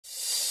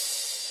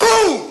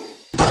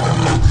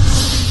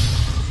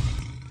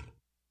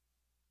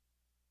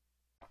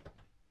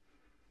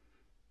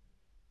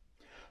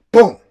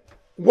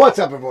What's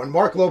up, everyone?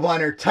 Marc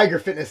Lobliner,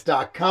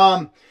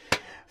 tigerfitness.com.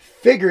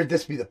 Figured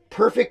this would be the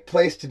perfect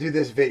place to do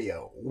this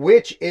video.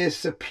 Which is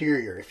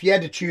superior? If you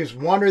had to choose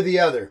one or the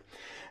other,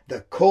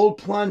 the cold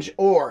plunge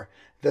or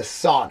the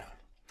sauna.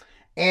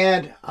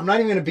 And I'm not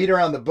even going to beat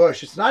around the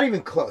bush. It's not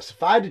even close.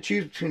 If I had to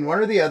choose between one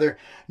or the other,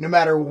 no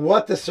matter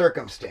what the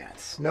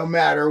circumstance, no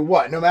matter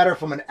what, no matter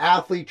if I'm an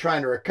athlete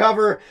trying to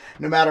recover,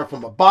 no matter if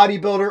I'm a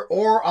bodybuilder,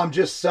 or I'm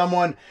just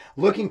someone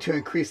looking to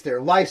increase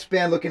their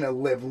lifespan, looking to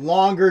live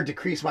longer,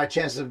 decrease my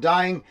chances of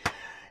dying,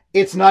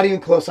 it's not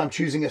even close. I'm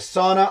choosing a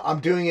sauna.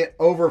 I'm doing it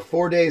over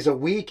 4 days a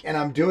week, and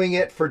I'm doing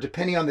it for,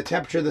 depending on the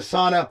temperature of the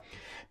sauna,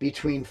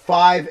 between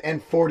 5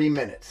 and 40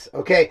 minutes.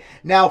 Okay,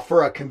 now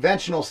for a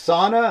conventional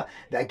sauna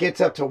that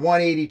gets up to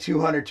 180,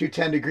 200,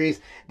 210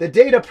 degrees, the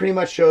data pretty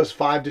much shows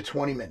 5 to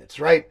 20 minutes,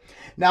 right?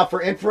 Now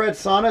for infrared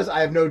saunas, I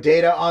have no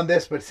data on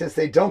this, but since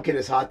they don't get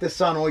as hot, this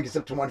sauna only gets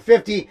up to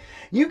 150.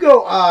 You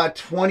go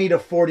 20 to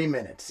 40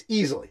 minutes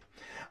easily.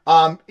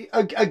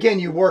 Again,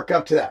 you work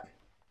up to that.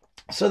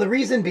 So the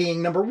reason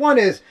being, number one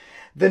is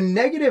the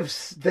negative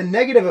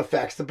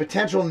effects, the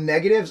potential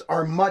negatives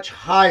are much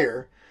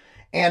higher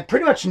and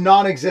pretty much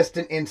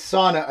non-existent in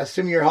sauna,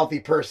 assuming you're a healthy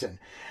person.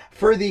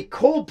 For the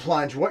cold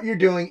plunge, what you're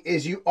doing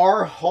is you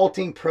are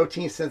halting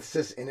protein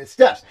synthesis in its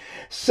steps.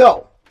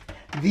 So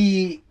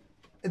the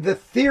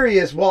theory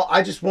is, well,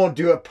 I just won't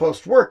do it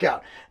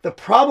post-workout. The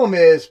problem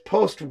is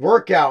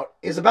post-workout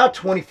is about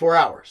 24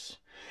 hours.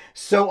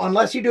 So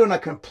unless you're doing a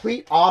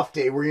complete off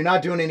day where you're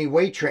not doing any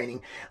weight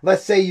training,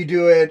 let's say you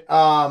do it,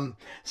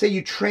 say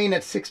you train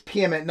at 6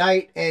 p.m. at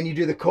night and you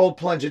do the cold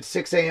plunge at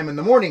 6 a.m. in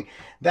the morning,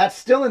 that's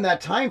still in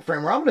that time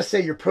frame where I'm going to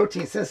say your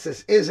protein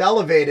synthesis is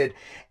elevated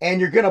and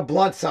you're going to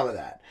blunt some of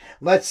that.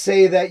 Let's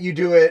say that you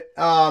do it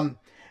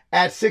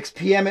at 6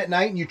 p.m. at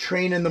night and you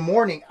train in the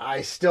morning.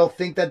 I still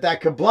think that that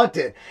could blunt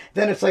it.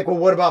 Then it's like, well,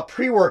 what about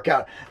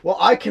pre-workout? Well,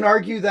 I can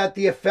argue that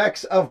the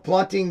effects of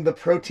blunting the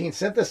protein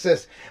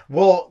synthesis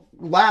will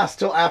last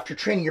till after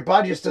training. Your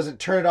body just doesn't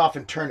turn it off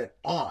and turn it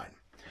on.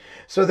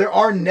 So there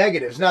are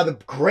negatives. Now, the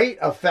great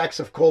effects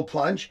of cold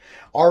plunge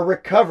are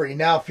recovery.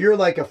 Now, if you're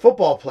like a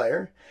football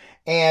player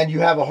and you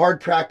have a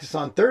hard practice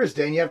on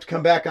Thursday and you have to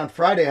come back on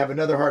Friday, have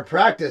another hard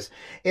practice,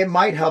 it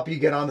might help you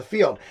get on the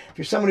field. If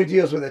you're someone who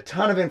deals with a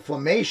ton of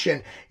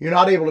inflammation, you're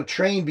not able to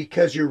train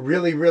because you're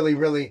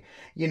really,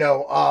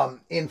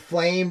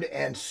 inflamed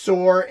and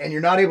sore, and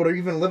you're not able to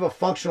even live a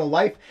functional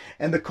life,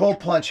 and the cold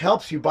plunge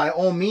helps you, by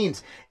all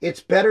means.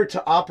 It's better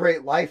to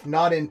operate life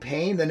not in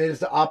pain than it is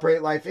to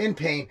operate life in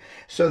pain.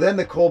 So then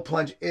the cold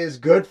plunge is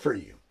good for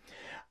you.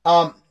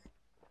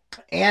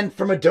 And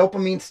from a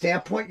dopamine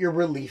standpoint, you're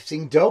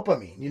releasing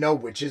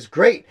dopamine, which is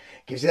great.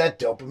 Gives you that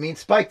dopamine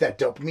spike, that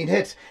dopamine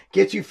hits,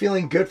 gets you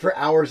feeling good for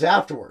hours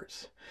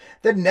afterwards.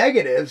 The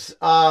negatives,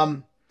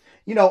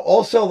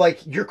 also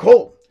like you're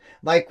cold.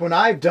 Like when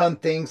I've done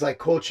things like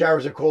cold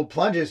showers or cold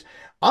plunges,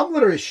 I'm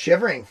literally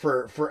shivering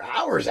for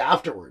hours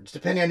afterwards,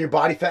 depending on your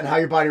body fat and how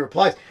your body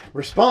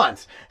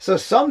responds. So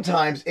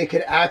sometimes it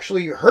could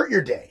actually hurt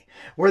your day,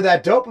 where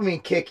that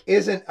dopamine kick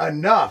isn't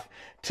enough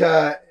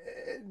to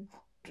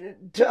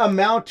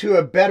amount to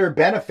a better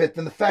benefit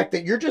than the fact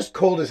that you're just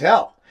cold as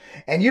hell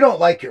and you don't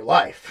like your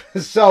life.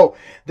 So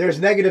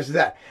there's negatives to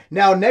that.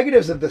 Now,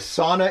 negatives of the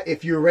sauna,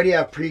 if you already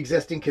have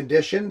pre-existing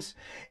conditions,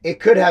 it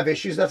could have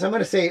issues. That's, I'm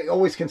going to say,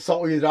 always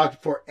consult with your doctor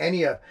for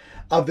any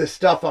of this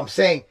stuff I'm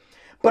saying.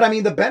 But I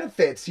mean, the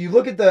benefits, you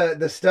look at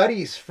the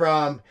studies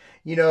from,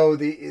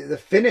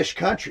 the Finnish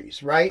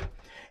countries, right?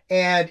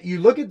 And you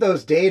look at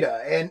those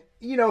data and,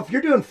 if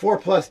you're doing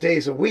 4+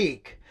 days a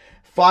week,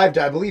 5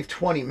 to, I believe,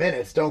 20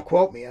 minutes. Don't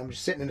quote me. I'm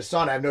just sitting in a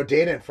sauna. I have no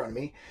data in front of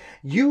me.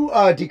 You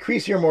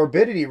decrease your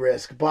morbidity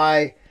risk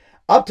by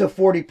up to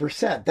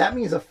 40%. That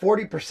means a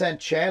 40%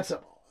 chance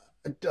of,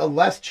 a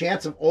less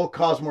chance of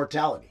all-cause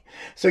mortality.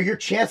 So your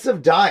chance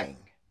of dying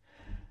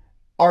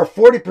are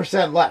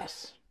 40%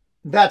 less.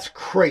 That's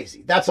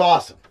crazy. That's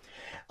awesome.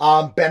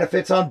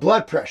 Benefits on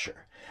blood pressure.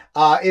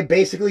 It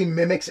basically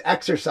mimics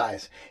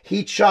exercise.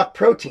 Heat shock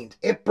proteins.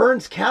 It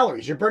burns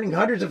calories. You're burning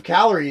hundreds of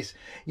calories,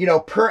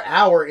 per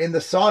hour in the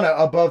sauna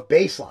above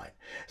baseline.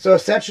 So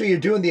essentially you're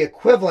doing the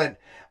equivalent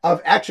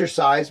of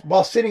exercise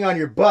while sitting on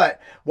your butt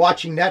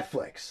watching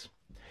Netflix.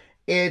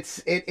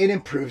 It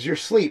improves your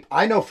sleep.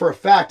 I know for a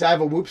fact I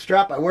have a Whoop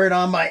strap. I wear it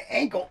on my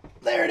ankle.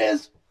 There it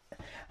is.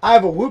 I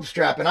have a Whoop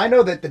strap, and I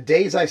know that the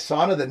days I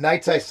sauna, the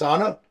nights I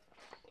sauna,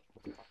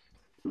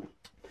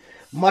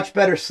 much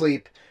better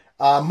sleep.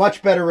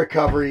 Much better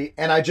recovery,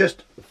 and I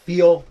just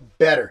feel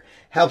better.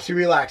 Helps you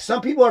relax. Some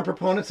people are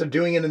proponents of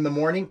doing it in the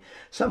morning.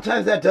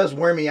 Sometimes that does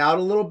wear me out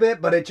a little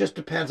bit, but it just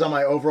depends on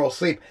my overall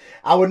sleep.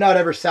 I would not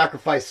ever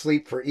sacrifice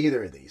sleep for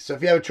either of these. So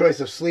if you have a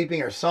choice of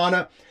sleeping or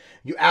sauna,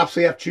 you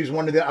absolutely have to choose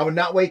one of the. I would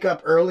not wake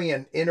up early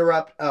and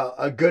interrupt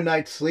a good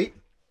night's sleep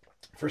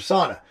for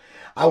sauna.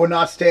 I would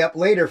not stay up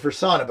later for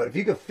sauna, but if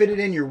you could fit it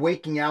in your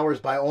waking hours,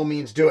 by all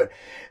means do it.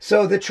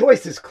 So the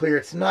choice is clear.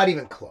 It's not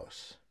even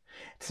close.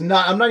 It's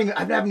not, I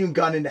haven't even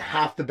gone into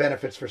half the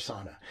benefits for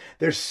sauna.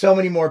 There's so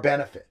many more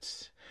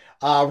benefits.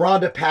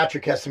 Rhonda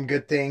Patrick has some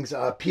good things.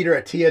 Peter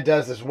Attia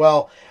does as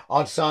well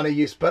on sauna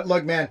use. But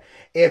look, man,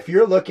 if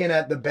you're looking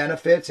at the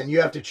benefits and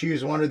you have to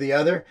choose one or the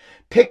other,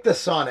 pick the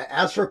sauna.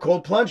 As for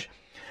cold plunge,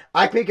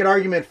 I can make an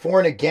argument for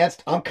and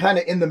against. I'm kind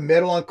of in the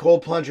middle on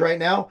cold plunge right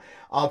now.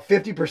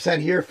 50%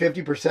 here,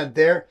 50%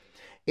 there.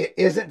 It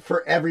isn't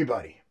for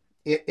everybody.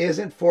 It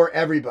isn't for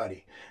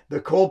everybody. The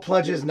cold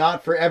plunge is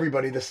not for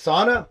everybody. The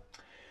sauna,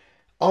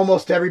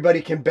 almost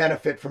everybody can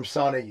benefit from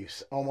sauna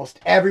use. Almost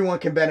everyone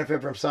can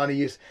benefit from sauna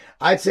use.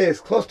 I'd say as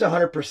close to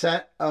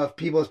 100% of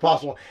people as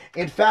possible.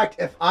 In fact,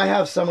 if I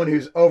have someone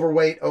who's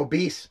overweight,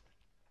 obese,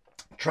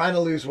 trying to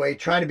lose weight,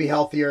 trying to be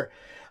healthier,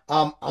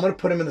 I'm going to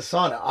put them in the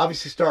sauna.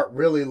 Obviously start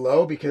really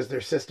low because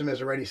their system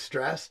is already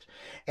stressed,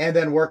 and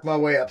then work my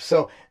way up.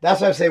 So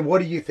that's why I say,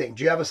 what do you think?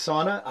 Do you have a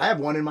sauna? I have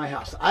one in my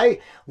house. I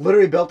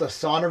literally built a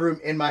sauna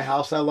room in my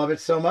house. I love it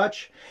so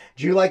much.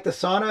 Do you like the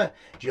sauna?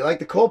 Do you like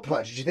the cold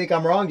plunge? Do you think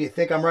I'm wrong? Do you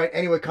think I'm right?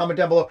 Anyway, comment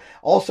down below.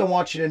 Also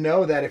want you to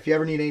know that if you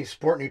ever need any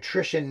support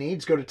nutrition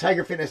needs, go to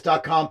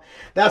tigerfitness.com.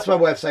 That's my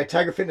website,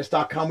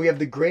 tigerfitness.com. We have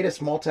the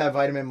greatest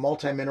multivitamin,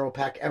 multi-mineral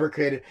pack ever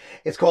created.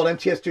 It's called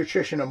MTS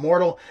Nutrition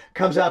Immortal.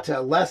 Comes out to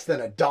less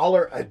than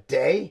 $1 a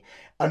day.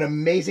 An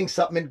amazing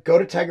supplement. Go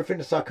to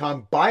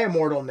tigerfitness.com. Buy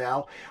Immortal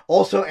now.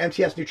 Also,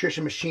 MTS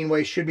Nutrition Machine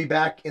Way should be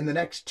back in the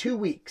next 2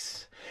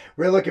 weeks.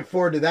 Really looking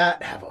forward to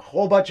that. Have a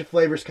whole bunch of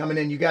flavors coming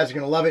in. You guys are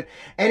going to love it.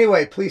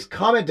 Anyway, please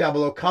comment down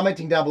below.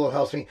 Commenting down below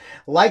helps me.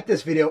 Like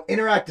this video.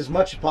 Interact as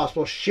much as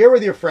possible. Share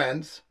with your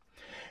friends.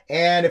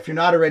 And if you're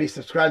not already,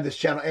 subscribe to this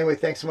channel. Anyway,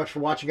 thanks so much for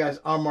watching, guys.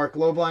 I'm Marc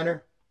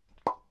Lobliner.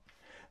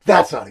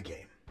 That's not a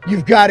game.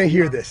 You've got to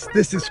hear this.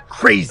 This is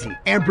crazy.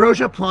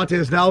 Ambrosia Planta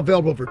is now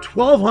available for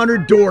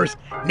 1,200 doors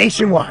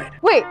nationwide.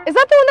 Wait, is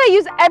that the one that I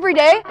use every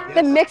day? Yes.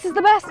 That mixes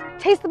the best,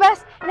 tastes the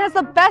best, and has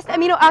the best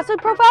amino acid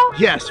profile?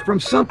 Yes, from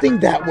something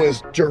that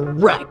was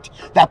direct,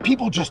 that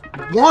people just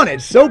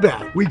wanted so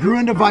bad. We grew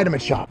into Vitamin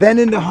Shop, then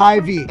into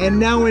Hy-Vee, and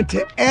now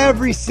into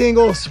every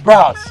single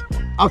Sprouts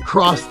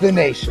across the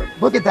nation.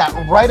 Look at that,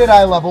 right at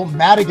eye level,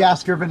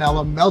 Madagascar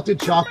vanilla, melted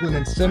chocolate,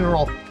 and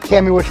cinnamon.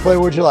 Tammy, which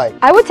flavor would you like?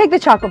 I would take the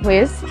chocolate,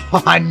 please.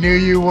 I knew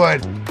you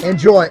would.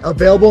 Enjoy.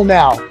 Available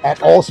now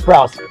at all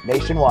Sprouts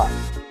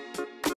nationwide.